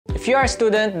If you are a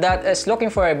student that is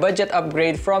looking for a budget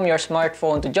upgrade from your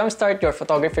smartphone to jumpstart your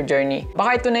photography journey,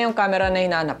 baka ito na yung camera na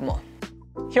hinahanap mo.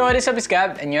 Yo, what is up, it's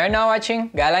Gab, and you're now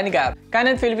watching Gala ni Gab.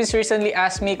 Canon Philippines recently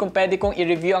asked me kung pwede kong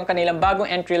i-review ang kanilang bagong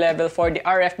entry level for the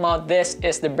RF mount. This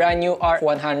is the brand new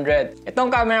R100.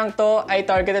 Itong kamerang to ay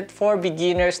targeted for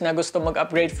beginners na gusto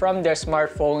mag-upgrade from their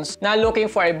smartphones na looking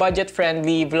for a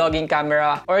budget-friendly vlogging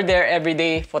camera or their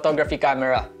everyday photography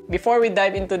camera. Before we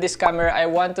dive into this camera, I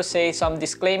want to say some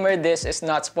disclaimer. This is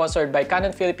not sponsored by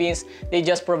Canon Philippines. They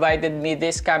just provided me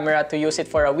this camera to use it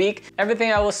for a week.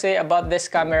 Everything I will say about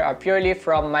this camera are purely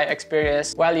from my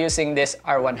experience while using this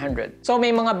R100. So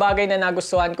may mga bagay na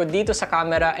nagustuhan ko dito sa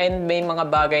camera and may mga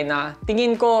bagay na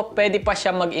tingin ko pwede pa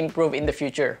siya mag-improve in the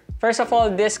future. First of all,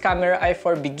 this camera ay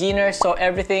for beginners, so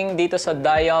everything dito sa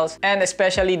dials and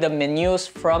especially the menus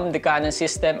from the Canon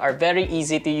system are very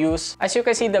easy to use. As you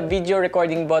can see, the video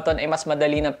recording button ay mas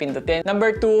madali ng pindutin.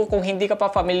 Number 2, kung hindi ka pa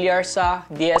familiar sa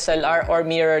DSLR or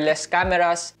mirrorless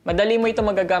cameras, madali mo ito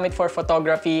magagamit for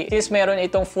photography since meron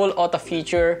itong full auto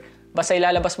feature. Basta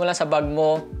ilalabas mo lang sa bag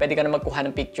mo, pwede ka na magkuha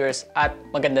ng pictures at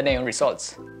maganda na yung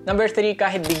results. Number 3,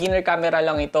 kahit beginner camera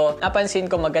lang ito, napansin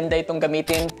ko maganda itong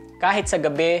gamitin kahit sa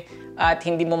gabi at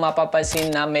hindi mo mapapansin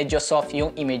na medyo soft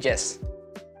yung images.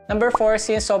 Number 4,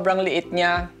 since sobrang liit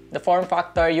niya, the form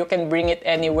factor, you can bring it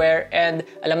anywhere, and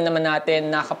alam naman natin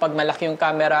na kapag malaki yung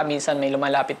camera, minsan may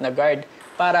lumalapit na guard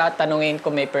para tanungin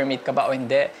kung may permit ka ba o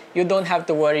hindi. You don't have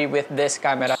to worry with this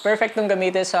camera. Perfect tong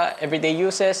gamitin sa everyday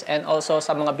uses and also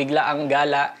sa mga biglaang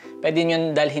gala. Pwede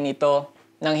nyo dalhin ito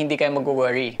nang hindi kayo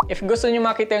mag-worry. If gusto nyo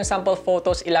makita yung sample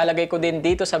photos, ilalagay ko din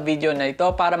dito sa video na ito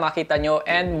para makita nyo,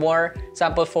 and more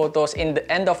sample photos in the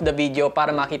end of the video para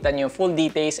makita nyo yung full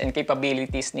details and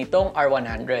capabilities nitong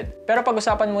R100. Pero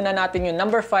pag-usapan muna natin yung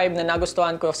number 5 na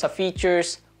nagustuhan ko sa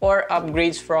features or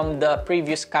upgrades from the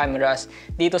previous cameras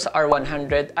dito sa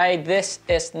R100 ay this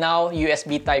is now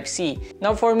USB Type-C.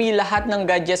 Now for me, lahat ng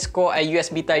gadgets ko ay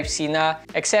USB Type-C na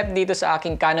except dito sa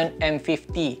aking Canon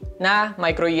M50 na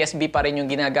micro USB pa rin yung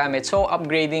ginagamit. So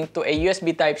upgrading to a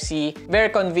USB Type-C,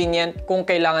 very convenient kung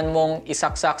kailangan mong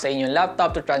isaksak sa inyong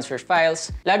laptop to transfer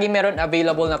files. Lagi meron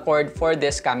available na cord for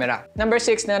this camera. Number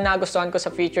 6 na nagustuhan ko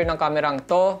sa feature ng kamerang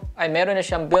to ay meron na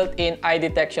siyang built-in eye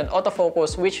detection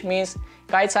autofocus, which means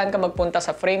kahit saan ka magpunta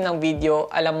sa frame ng video,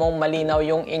 alam mong malinaw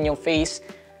yung inyong face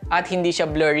at hindi siya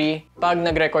blurry pag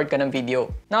nag-record ka ng video.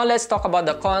 Now let's talk about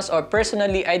the cons or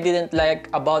personally I didn't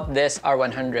like about this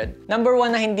R100. Number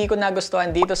 1 na hindi ko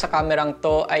nagustuhan dito sa kamerang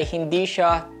to ay hindi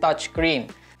siya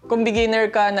touchscreen. Kung beginner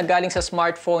ka na galing sa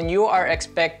smartphone, you are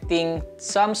expecting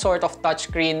some sort of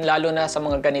touchscreen lalo na sa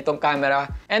mga ganitong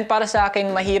camera. And para sa akin,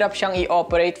 mahirap siyang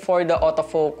i-operate for the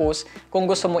autofocus kung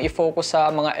gusto mo i-focus sa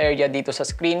mga area dito sa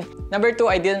screen. Number 2,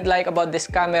 I didn't like about this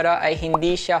camera ay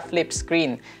hindi siya flip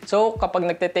screen. So kapag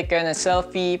nagte-take kayo ng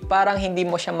selfie, parang hindi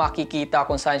mo siya makikita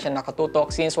kung saan siya nakatutok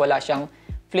since wala siyang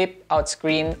flip out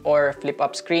screen or flip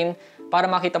up screen. Para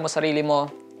makita mo sarili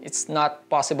mo, it's not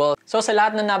possible. So sa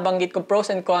lahat na nabanggit ko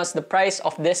pros and cons, the price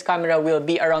of this camera will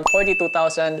be around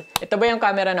 42,000. Ito ba yung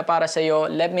camera na para sa'yo?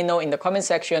 Let me know in the comment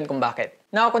section kung bakit.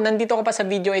 Now, kung nandito ka pa sa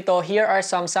video ito, here are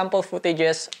some sample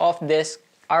footages of this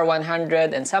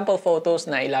R100 and sample photos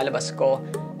na ilalabas ko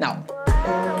now.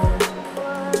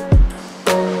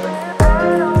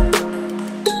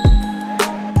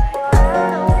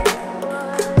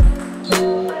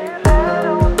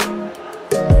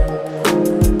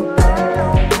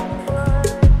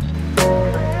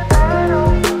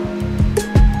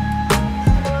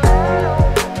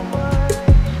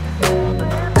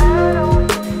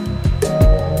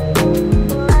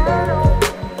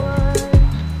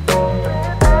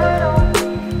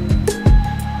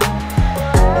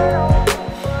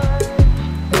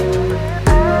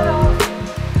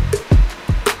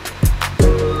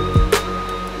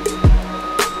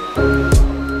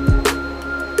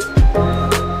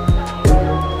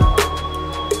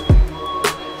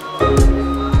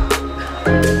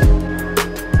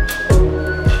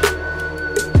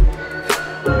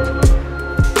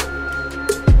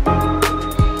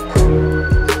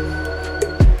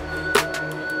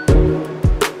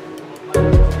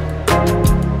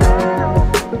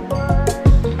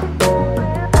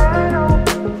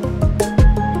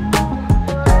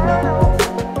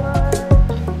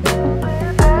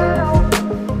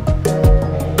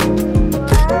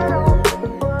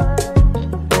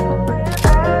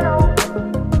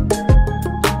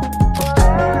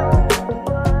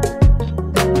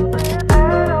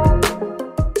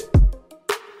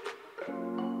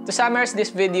 To summarize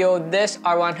this video, this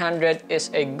R100 is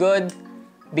a good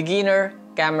beginner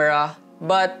camera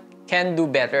but can do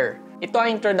better. Ito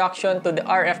ang introduction to the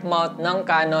RF mount ng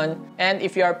Canon, and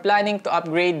if you are planning to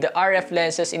upgrade the RF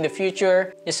lenses in the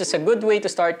future, this is a good way to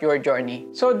start your journey.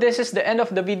 So this is the end of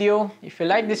the video. If you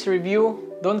like this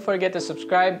review, don't forget to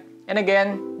subscribe. And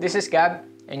again, this is Gab,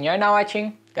 and you're now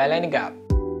watching Gala ni Gab.